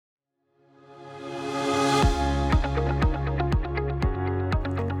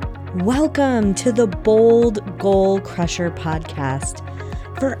Welcome to the Bold Goal Crusher podcast.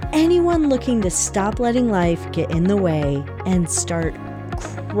 For anyone looking to stop letting life get in the way and start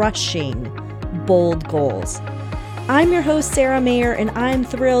crushing bold goals. I'm your host, Sarah Mayer, and I'm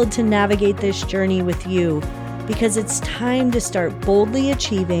thrilled to navigate this journey with you because it's time to start boldly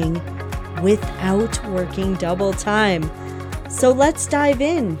achieving without working double time. So let's dive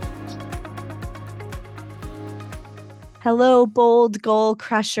in. Hello, Bold Goal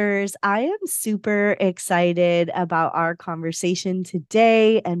Crushers. I am super excited about our conversation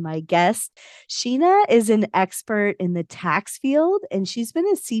today. And my guest, Sheena, is an expert in the tax field, and she's been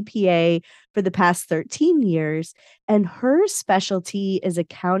a CPA for the past 13 years. And her specialty is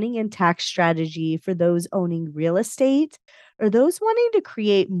accounting and tax strategy for those owning real estate or those wanting to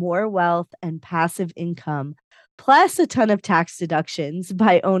create more wealth and passive income, plus a ton of tax deductions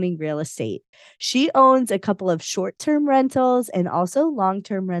by owning real estate. She owns a couple of short-term rentals and also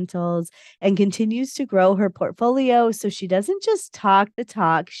long-term rentals and continues to grow her portfolio. So she doesn't just talk the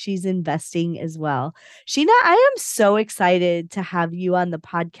talk, she's investing as well. Sheena, I am so excited to have you on the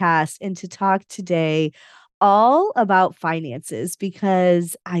podcast and to talk today all about finances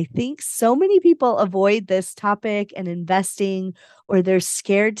because I think so many people avoid this topic and investing or they're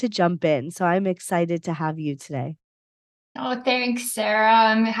scared to jump in. So I'm excited to have you today. Oh, thanks, Sarah.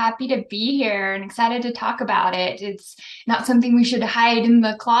 I'm happy to be here and excited to talk about it. It's not something we should hide in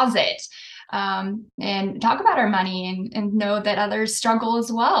the closet, and talk about our money and know that others struggle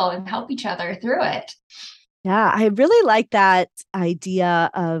as well and help each other through it. Yeah, I really like that idea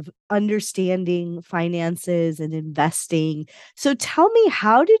of understanding finances and investing. So tell me,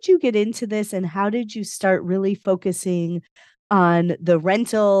 how did you get into this and how did you start really focusing on the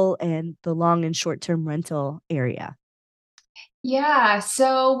rental and the long and short-term rental area? Yeah,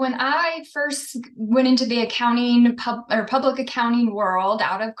 so when I first went into the public accounting world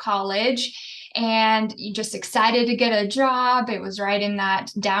out of college, and you just excited to get a job, it was right in that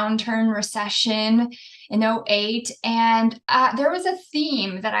downturn recession in '08, and there was a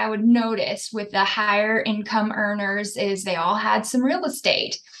theme that I would notice with the higher income earners is they all had some real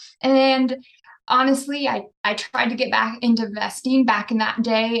estate. And honestly, I tried to get back into investing back in that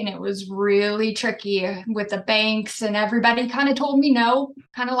day, and it was really tricky with the banks, and everybody kind of told me no,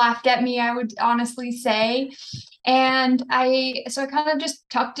 kind of laughed at me, I would honestly say. And so I kind of just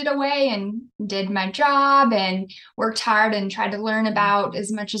tucked it away and did my job and worked hard and tried to learn about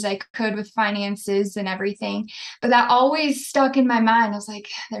as much as I could with finances and everything. But that always stuck in my mind. I was like,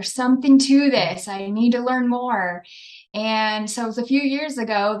 there's something to this. I need to learn more. And so it was a few years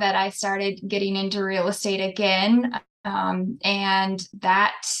ago that I started getting into real estate again. And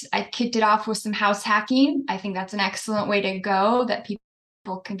that I kicked it off with some house hacking. I think that's an excellent way to go, that people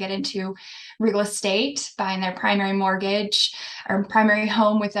can get into real estate, buying their primary mortgage or primary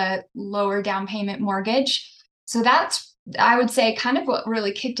home with a lower down payment mortgage. So that's, I would say, kind of what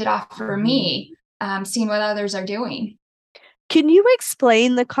really kicked it off for me, seeing what others are doing. Can you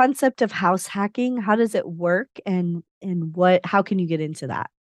explain the concept of house hacking? How does it work and how can you get into that?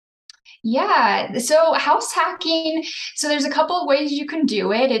 Yeah, so house hacking, so there's a couple of ways you can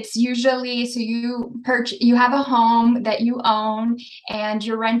do it. It's usually so you have a home that you own and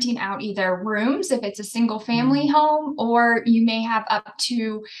you're renting out either rooms if it's a single family home, or you may have up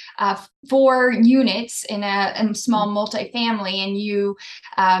to 4 units in a small multifamily, and you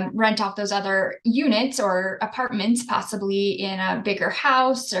rent off those other units or apartments, possibly in a bigger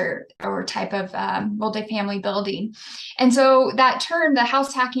house or type of multifamily building. And so that term, the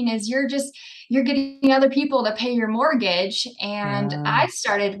house hacking, is you're getting other people to pay your mortgage. And I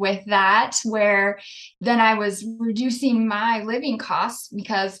started with that, where then I was reducing my living costs,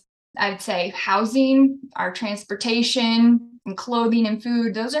 because I'd say housing, our transportation, and clothing and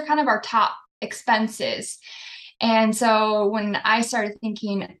food, those are kind of our top expenses. And so when I started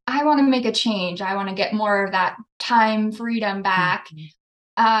thinking, I want to make a change, I want to get more of that time freedom back,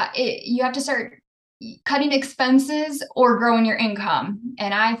 you have to start cutting expenses or growing your income.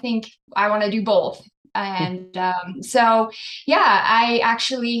 And I think I want to do both. And so, yeah, I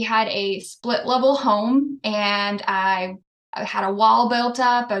actually had a split level home, and I had a wall built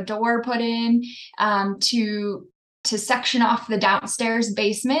up, a door put in, to section off the downstairs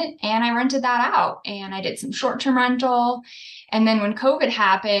basement, and I rented that out. And I did some short-term rental. And then when COVID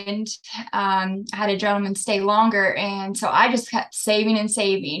happened, I had a gentleman stay longer. And so I just kept saving and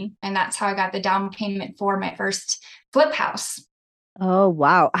saving. And that's how I got the down payment for my first flip house. Oh,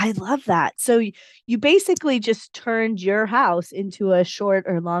 wow. I love that. So you basically just turned your house into a short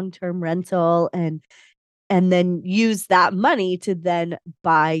or long-term rental and then use that money to then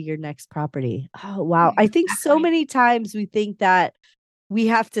buy your next property. Oh, wow. I think so Exactly. many times we think that we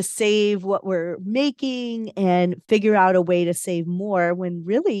have to save what we're making and figure out a way to save more when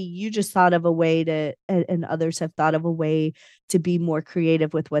really you just thought of a way to, and others have thought of a way to be more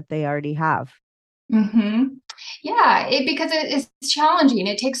creative with what they already have. Hmm. Yeah, because it is challenging.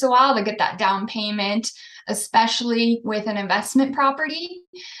 It takes a while to get that down payment, especially with an investment property.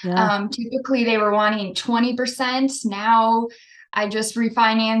 Yeah. Typically, they were wanting 20%. Now, I just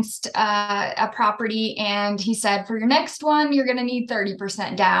refinanced a property, and he said, for your next one, you're going to need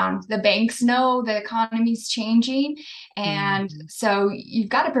 30% down. The banks know the economy's changing, and Mhm. so you've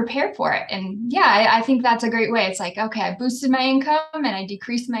got to prepare for it. And yeah, I think that's a great way. It's like, okay, I boosted my income and I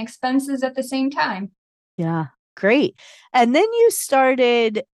decreased my expenses at the same time. Yeah, great. And then you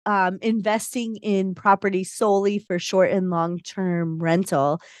started investing in property solely for short and long term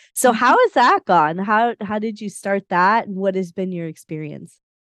rental. So how has that gone? How did you start that, and what has been your experience?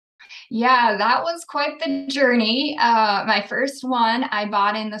 Yeah, that was quite the journey. My first one I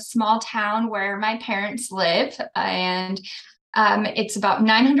bought in the small town where my parents live, and it's about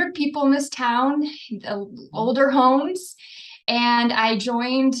 900 people in this town, Mhm. older homes. And I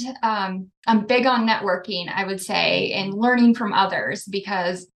joined, I'm big on networking, I would say, and learning from others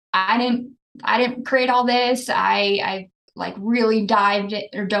because I didn't create all this. I like really dove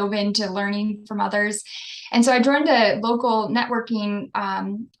into learning from others. And so I joined a local networking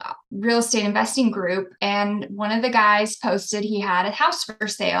real estate investing group, and one of the guys posted he had a house for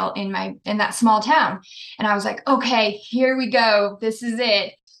sale in that small town. And I was like, okay, here we go. This is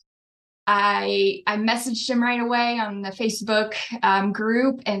it. I messaged him right away on the Facebook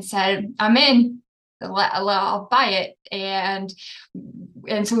group and said, I'm in. I'll buy it. And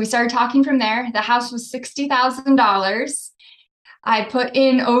so we started talking from there. The house was $60,000. I put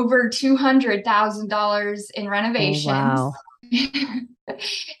in over $200,000 in Oh, renovations. wow.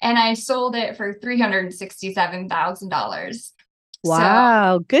 And I sold it for $367,000. So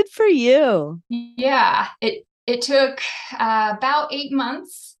Wow, good for you. yeah, it took about 8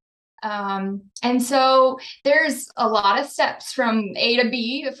 months. And so there's a lot of steps from A to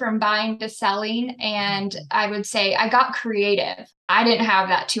B, from buying to selling. And Mhm. I would say I got creative. I didn't have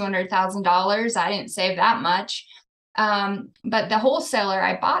that $200,000. I didn't save that much. But the wholesaler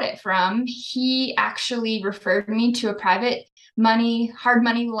I bought it from, he actually referred me to a private hard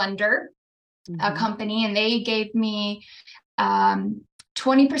money lender, a Mhm. company, and they gave me um,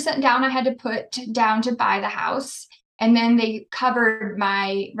 20% down I had to put down to buy the house. And then they covered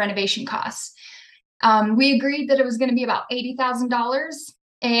my renovation costs. We agreed that it was going to be about $80,000.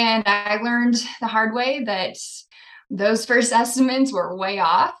 And I learned the hard way that those first estimates were way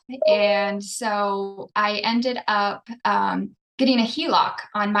off. And so I ended up getting a HELOC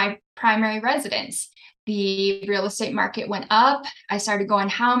on my primary residence. The real estate market went up. I started going,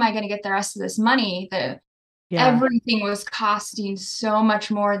 how am I going to get the rest of this money? Yeah. Everything was costing so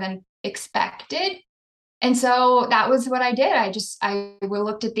much more than expected. And so that was what I did. I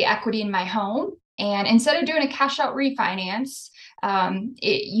looked at the equity in my home, and instead of doing a cash out refinance,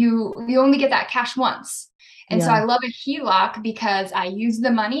 you only get that cash once. And so Yeah. I love a HELOC because I use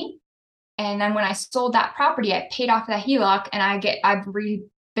the money, and then when I sold that property, I paid off that HELOC, and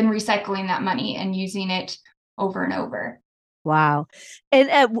been recycling that money and using it over and over. Wow. And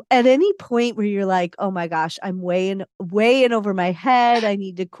at any point where you're like, "Oh my gosh, I'm way in over my head. I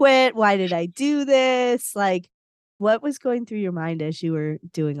need to quit. Why did I do this?" Like, what was going through your mind as you were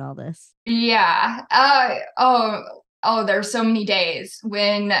doing all this? Yeah. There's so many days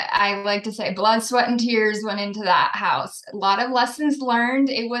when I like to say blood, sweat, and tears went into that house. A lot of lessons learned.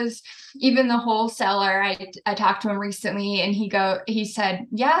 It was even the wholesaler. I talked to him recently, and he said,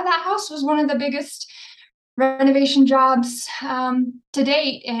 yeah, that house was one of the biggest renovation jobs to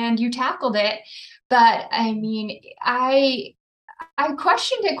date, and you tackled it. But I mean, I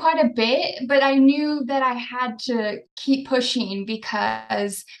questioned it quite a bit, but I knew that I had to keep pushing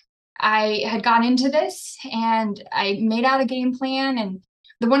because I had gone into this and I made out a game plan. And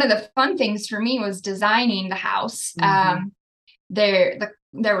one of the fun things for me was designing the house. Mhm.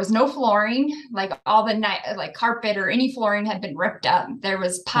 There was no flooring, like all the like carpet or any flooring had been ripped up. There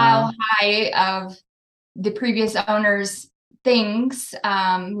was pile Wow. high of the previous owner's things.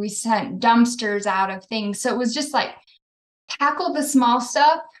 We sent dumpsters out of things. So it was just like tackle the small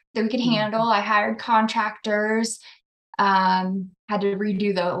stuff that we could handle. Mhm. I hired contractors, had to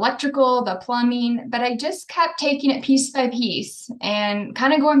redo the electrical, the plumbing, but I just kept taking it piece by piece and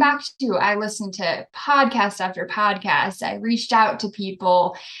kind of going back to I listened to podcast after podcast. I reached out to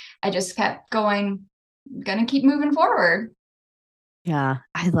people. I just kept going, gonna keep moving forward. Yeah,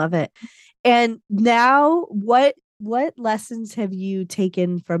 I love it. And now what lessons have you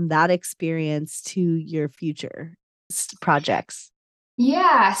taken from that experience to your future projects?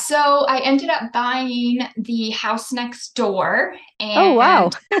 Yeah, so I ended up buying the house next door, Oh, wow.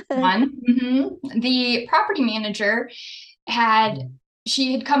 and the property manager had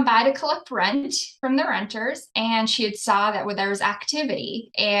she had come by to collect rent from the renters, and she had saw that there was activity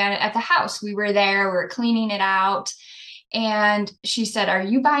and at the house. We were there, we were cleaning it out, and she said, "Are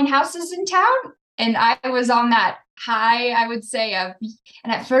you buying houses in town?" And I was on that high, I would say, of,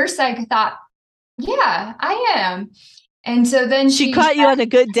 and at first I thought, yeah, I am. And so then She she caught you on a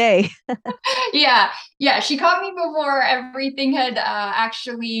good day. yeah, yeah, she caught me before everything had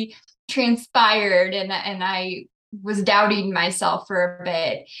actually transpired, and I was doubting myself for a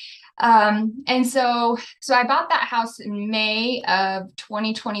bit. And so I bought that house in May of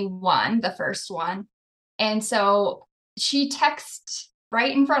 2021, the first one. And so she texted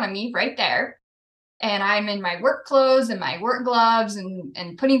right in front of me, right there. And I'm in my work clothes and my work gloves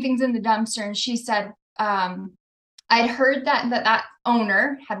and putting things in the dumpster. And she said, I'd heard that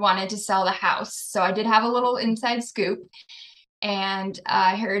owner had wanted to sell the house. So I did have a little inside scoop, and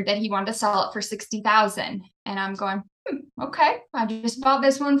I heard that he wanted to sell it for 60,000. And I'm going, okay, I just bought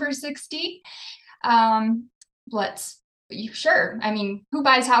this one for 60. Um, let's sure. I mean, who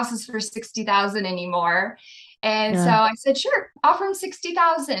buys houses for 60,000 anymore? And so Yeah. I said, sure, offer him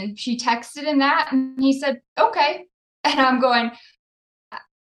 60,000. She texted him that, and he said, okay. And I'm going,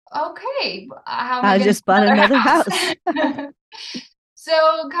 okay, how am I I going to just bought get another house. another house?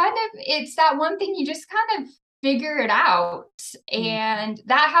 So kind of it's that one thing you just kind of figure it out. And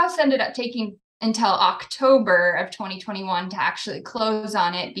that house ended up taking until October of 2021 to actually close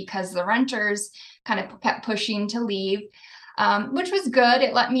on it because the renters kind of kept pushing to leave, which was good.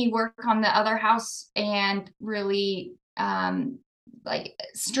 It let me work on the other house and really like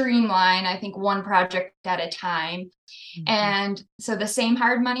streamline, I think, one project at a time. Mhm. And so the same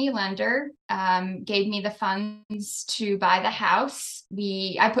hard money lender gave me the funds to buy the house.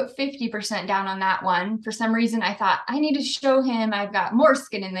 I put 50% down on that one. For some reason, I thought I need to show him I've got more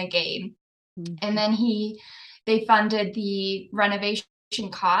skin in the game. And Mhm. then they funded the renovation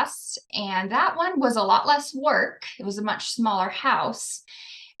costs, and that one was a lot less work. It was a much smaller house.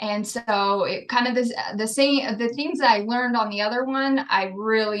 And so it kind of the things that I learned on the other one, I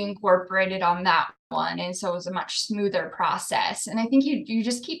really incorporated on that one. And so it was a much smoother process. And I think you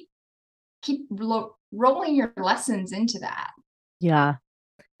just keep rolling your lessons into that. Yeah.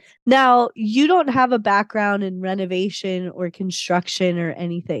 Now, you don't have a background in renovation or construction or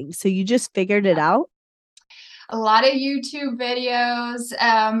anything. So you just figured it out? A lot of YouTube videos.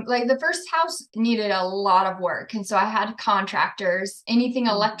 Like the first house needed a lot of work, and so I had contractors, anything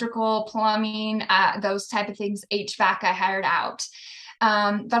Mhm. electrical, plumbing, those type of things, HVAC, I hired out.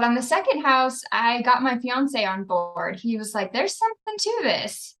 But on the second house, I got my fiance on board. He was like, "There's something to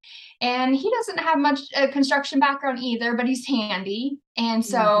this." And he doesn't have much construction background either, but he's handy. And Mhm.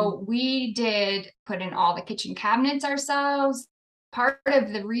 so we did put in all the kitchen cabinets ourselves. Part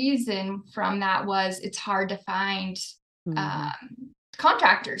of the reason from that was it's hard to find Mhm.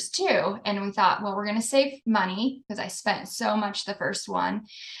 contractors too. And we thought, well, we're going to save money because I spent so much the first one.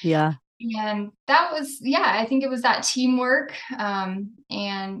 Yeah. And that was, yeah, I think it was that teamwork,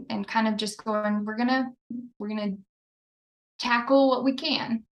 and kind of just going, we're gonna tackle what we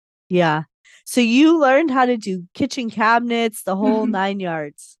can. Yeah. So you learned how to do kitchen cabinets, the whole 9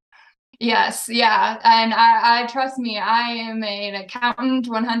 yards. Yes, yeah. And I trust me, I am an accountant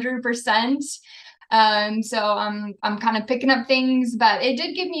 100%. So I'm kind of picking up things, but it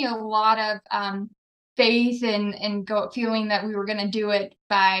did give me a lot of faith and go feeling that we were going to do it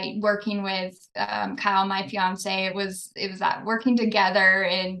by working with Kyle, my fiance. It was that working together,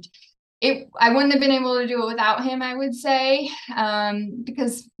 and it I wouldn't have been able to do it without him, I would say,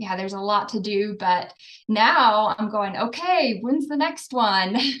 because yeah, there's a lot to do. But now I'm going, okay, when's the next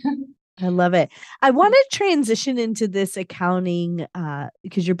one? I love it. I want to transition into this accounting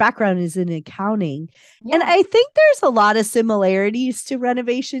because your background is in accounting. And Yeah. I think there's a lot of similarities to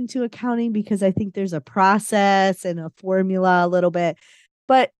renovation to accounting because I think there's a process and a formula a little bit.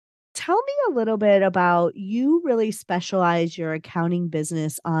 But tell me a little bit about you really specialize your accounting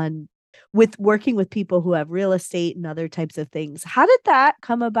business on with working with people who have real estate and other types of things. How did that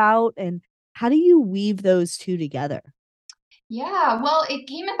come about and how do you weave those two together? Yeah, well, it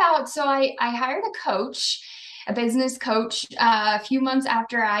came about. So I hired a coach, a business coach, a few months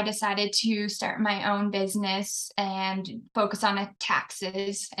after I decided to start my own business and focus on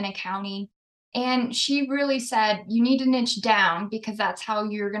taxes and accounting. And she really said, you need to niche down because that's how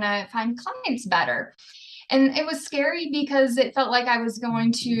you're going to find clients better. And it was scary because it felt like I was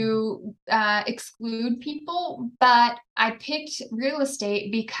going to exclude people, but I picked real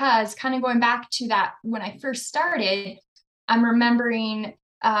estate because, kind of going back to that when I first started, I'm remembering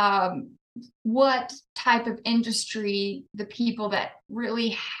what type of industry the people that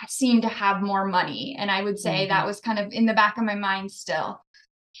really seem to have more money. And I would say Mm-hmm. that was kind of in the back of my mind still.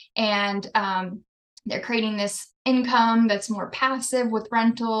 And they're creating this income that's more passive with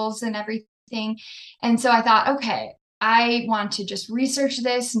rentals and everything. And so I thought, okay, I want to just research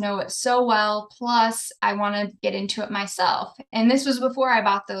this, know it so well. Plus, I want to get into it myself. And this was before I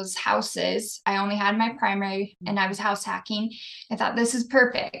bought those houses. I only had my primary and I was house hacking. I thought this is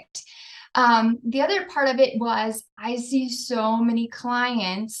perfect. The other part of it was I see so many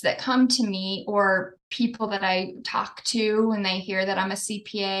clients that come to me or people that I talk to when they hear that I'm a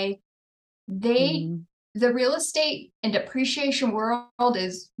CPA. They, Mm-hmm. the real estate and depreciation world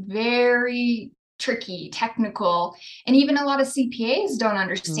is very tricky, technical, and even a lot of CPAs don't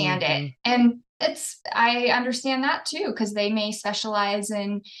understand it. Mm-hmm. And I understand that too, because they may specialize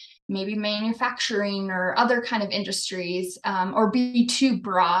in maybe manufacturing or other kind of industries, or be too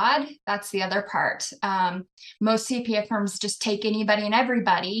broad. That's the other part. Most CPA firms just take anybody and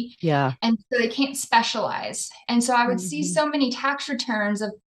everybody, Yeah. and so they can't specialize. And so I would see Mm-hmm. so many tax returns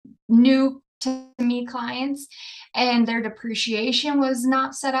of new to me clients, and their depreciation was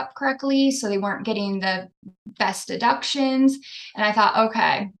not set up correctly, so they weren't getting the best deductions. And I thought,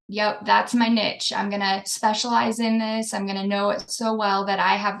 okay, yep, that's my niche. I'm going to specialize in this. I'm going to know it so well that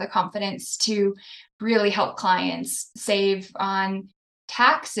I have the confidence to really help clients save on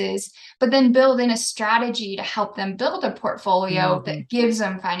taxes, but then build in a strategy to help them build a portfolio Mm-hmm. that gives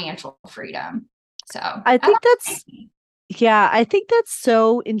them financial freedom. So I I think thought, that's Yeah, I think that's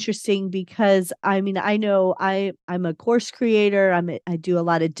so interesting because I mean, I know I'm a course creator. I do a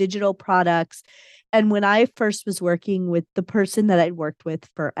lot of digital products. And when I first was working with the person that I'd worked with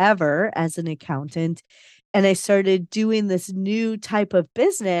forever as an accountant, and I started doing this new type of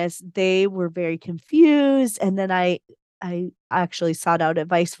business, they were very confused. And then I actually sought out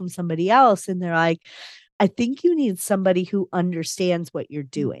advice from somebody else, and they're like, I think you need somebody who understands what you're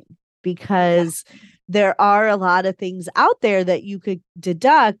doing because exactly. there are a lot of things out there that you could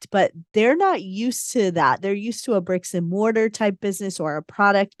deduct, but they're not used to that. They're used to a bricks and mortar type business or a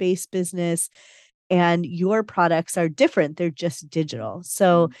product based business. And your products are different. They're just digital.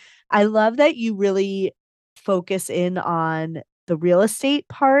 So I love that you really focus in on the real estate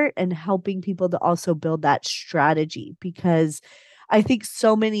part and helping people to also build that strategy because I think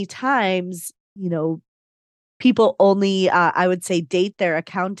so many times, people only, I would say, date their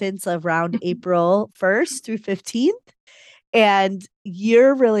accountants around April 1st through 15th. And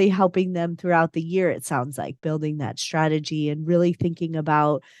you're really helping them throughout the year, it sounds like, building that strategy and really thinking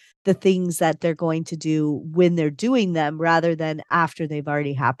about the things that they're going to do when they're doing them rather than after they've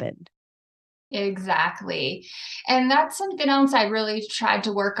already happened. Exactly. And that's something else I really tried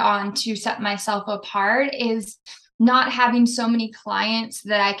to work on to set myself apart is not having so many clients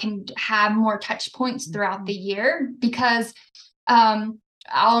that I can have more touch points throughout the Mhm. year because um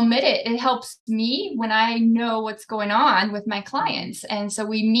I'll admit it, it helps me when I know what's going on with my Mhm. clients. And so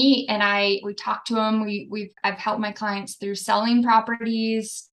we meet and we talk to them. I've helped my clients through selling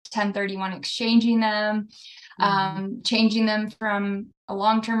properties, 1031 exchanging them, Mhm. changing them from a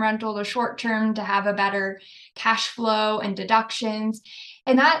long-term rental to short-term to have a better cash flow and deductions.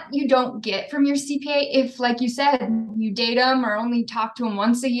 And that you don't get from your CPA if, like you said, you date them or only talk to them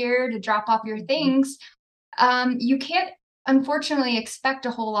once a year to drop off your Mhm. things. You can't unfortunately expect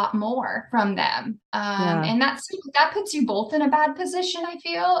a whole lot more from them. Yeah. And that puts you both in a bad position, I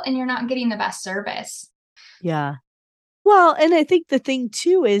feel, and you're not getting the best service. Yeah. Well, and I think the thing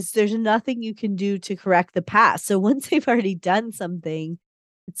too is there's nothing you can do to correct the past. So once they've already done something,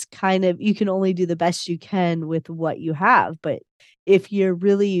 it's kind of you can only do the best you can with what you have. But if you're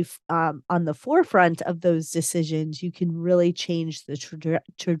really on the forefront of those decisions, you can really change the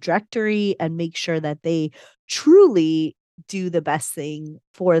trajectory and make sure that they truly do the best thing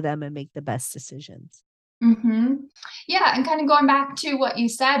for them and make the best decisions. Mm-hmm. Yeah, and kind of going back to what you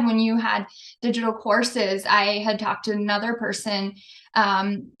said when you had digital courses, I had talked to another person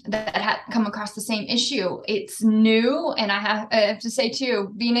that had come across the same issue. It's new, and I have to say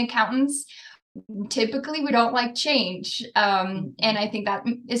too, being accountants, typically we don't like change, and Mhm. I think that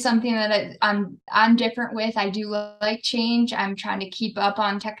is something that I'm different with. I do like change. I'm trying to keep up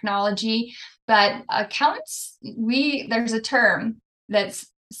on technology, but accountants, we there's a term that's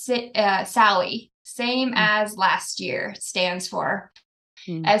Sally, same as last year, stands for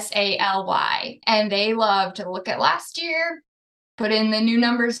Mhm. SALY. And they love to look at last year, put in the new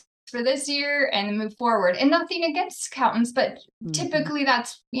numbers for this year, and move forward. And nothing against accountants, but Mhm. typically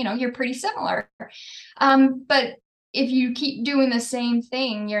you're pretty similar. But if you keep doing the same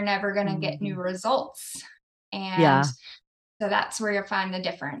thing, you're never going to get new Mhm. results. And Yeah. So that's where you'll find the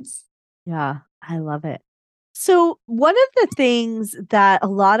difference. Yeah, I love it. So, one of the things that a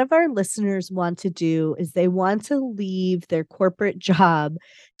lot of our listeners want to do is they want to leave their corporate job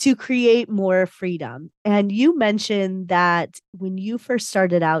to create more freedom. And you mentioned that when you first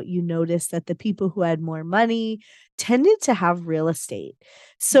started out, you noticed that the people who had more money tended to have real estate.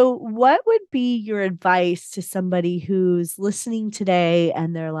 So, what would be your advice to somebody who's listening today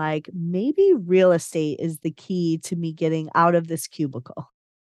and they're like, maybe real estate is the key to me getting out of this cubicle?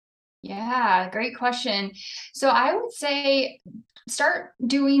 Yeah, great question. So I would say start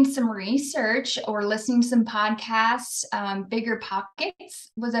doing some research or listening to some podcasts. Bigger Pockets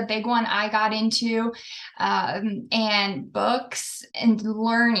was a big one I got into, and books and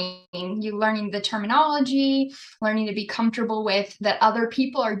learning. You learning the terminology, learning to be comfortable with that other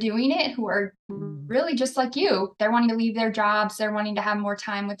people are doing it who are Mm, really just like you. They're wanting to leave their jobs, they're wanting to have more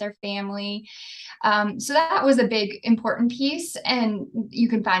time with their family. So that was a big important piece. And you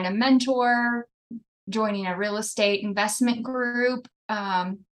can find a mentor, joining a real estate investment group.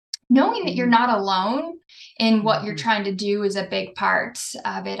 Knowing that you're mm, not alone in what you're mhm. trying to do is a big part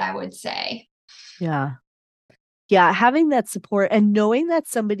of it, I would say. Yeah. Yeah, having that support and knowing that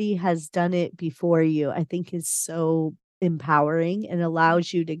somebody has done it before you, I think is so empowering and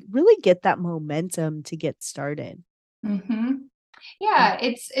allows you to really get that momentum to get started. Mm-hmm. Mm, Yeah,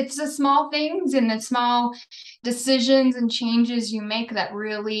 it's the small things and the small decisions and changes you make that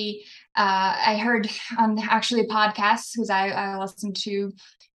really. I heard on actually podcasts because I listen to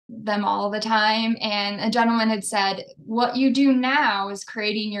them all the time. And a gentleman had said, what you do now is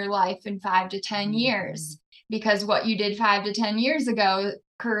creating your life in 5 to 10 years, mhm. because what you did 5 to 10 years ago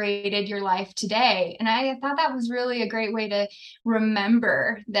created your life today. And I thought that was really a great way to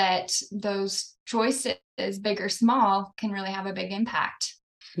remember that those choices, big or small, can really have a big impact.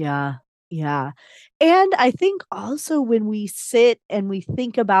 Yeah. Yeah. And I think also when we sit and we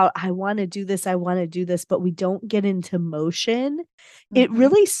think about, I want to do this, but we don't get into motion, it Mm-hmm.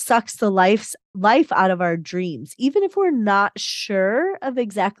 really sucks the life out of our dreams. Even if we're not sure of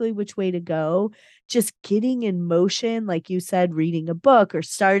exactly which way to go, just getting in motion, like you said, reading a book or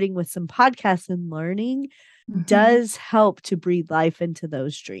starting with some podcasts and learning Mm-hmm. does help to breathe life into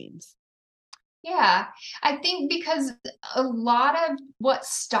those dreams. Yeah, I think because a lot of what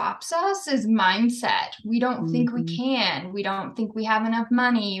stops us is mindset. We don't think we Mhm. can. We don't think we have enough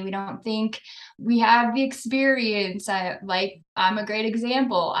money. We don't think we have the experience. I'm a great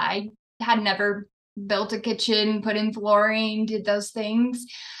example. I had never built a kitchen, put in flooring, did those things,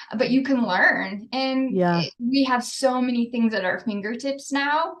 but you can learn. And Yeah. we have so many things at our fingertips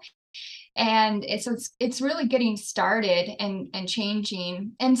now, and it's really getting started and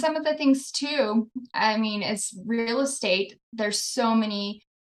changing. And some of the things too, I mean, as real estate, there's so many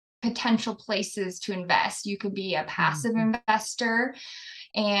potential places to invest. You could be a passive Mhm. investor,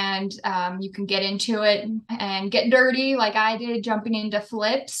 and you can get into it and get dirty like I did, jumping into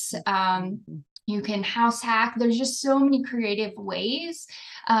flips. Mhm. You can house hack. There's just so many creative ways,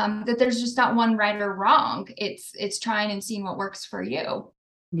 that there's just not one right or wrong. It's trying and seeing what works for you.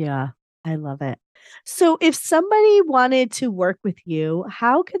 Yeah, I love it. So if somebody wanted to work with you,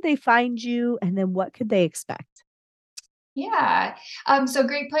 how could they find you and then what could they expect? Yeah. So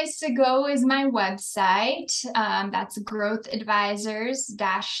great place to go is my website. That's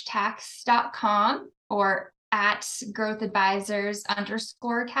growthadvisors-tax.com, or at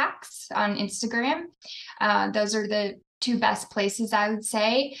growthadvisors_tax on Instagram. Those are the two best places I would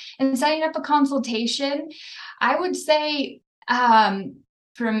say. And setting up a consultation, I would say,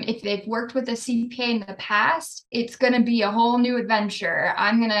 from if they've worked with a CPA in the past, it's going to be a whole new adventure.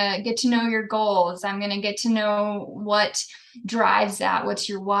 I'm going to get to know your goals. I'm going to get to know what drives that, what's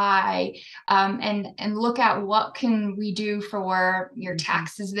your why, and look at what can we do for your Mhm.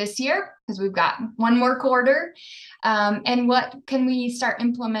 taxes this year, because we've got one more quarter, and what can we start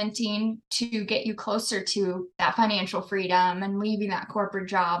implementing to get you closer to that financial freedom and leaving that corporate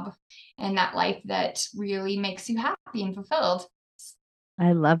job and that life that really makes you happy and fulfilled.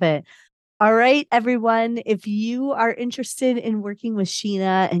 I love it. All right, everyone. If you are interested in working with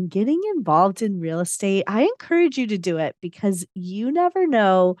Sheena and getting involved in real estate, I encourage you to do it because you never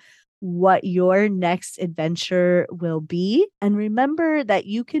know what your next adventure will be. And remember that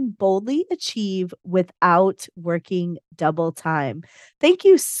you can boldly achieve without working double time. Thank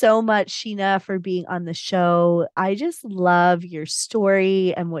you so much, Sheena, for being on the show. I just love your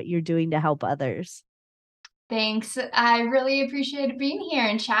story and what you're doing to help others. Thanks. I really appreciated being here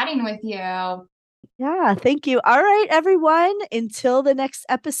and chatting with you. Yeah, thank you. All right, everyone. Until the next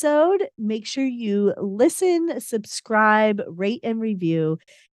episode, make sure you listen, subscribe, rate, and review.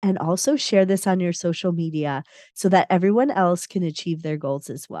 And also share this on your social media so that everyone else can achieve their goals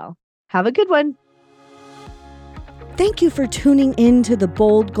as well. Have a good one. Thank you for tuning in to the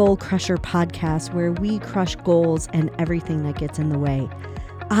Bold Goal Crusher podcast, where we crush goals and everything that gets in the way.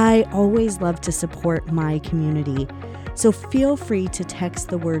 I always love to support my community, so feel free to text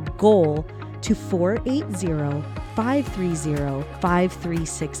the word goal to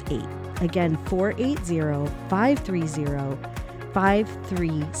 480-530-5368. Again,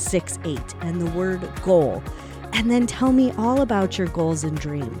 480-530-5368 and the word goal. And then tell me all about your goals and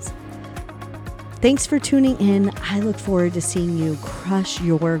dreams. Thanks for tuning in. I look forward to seeing you crush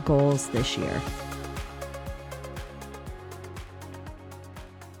your goals this year.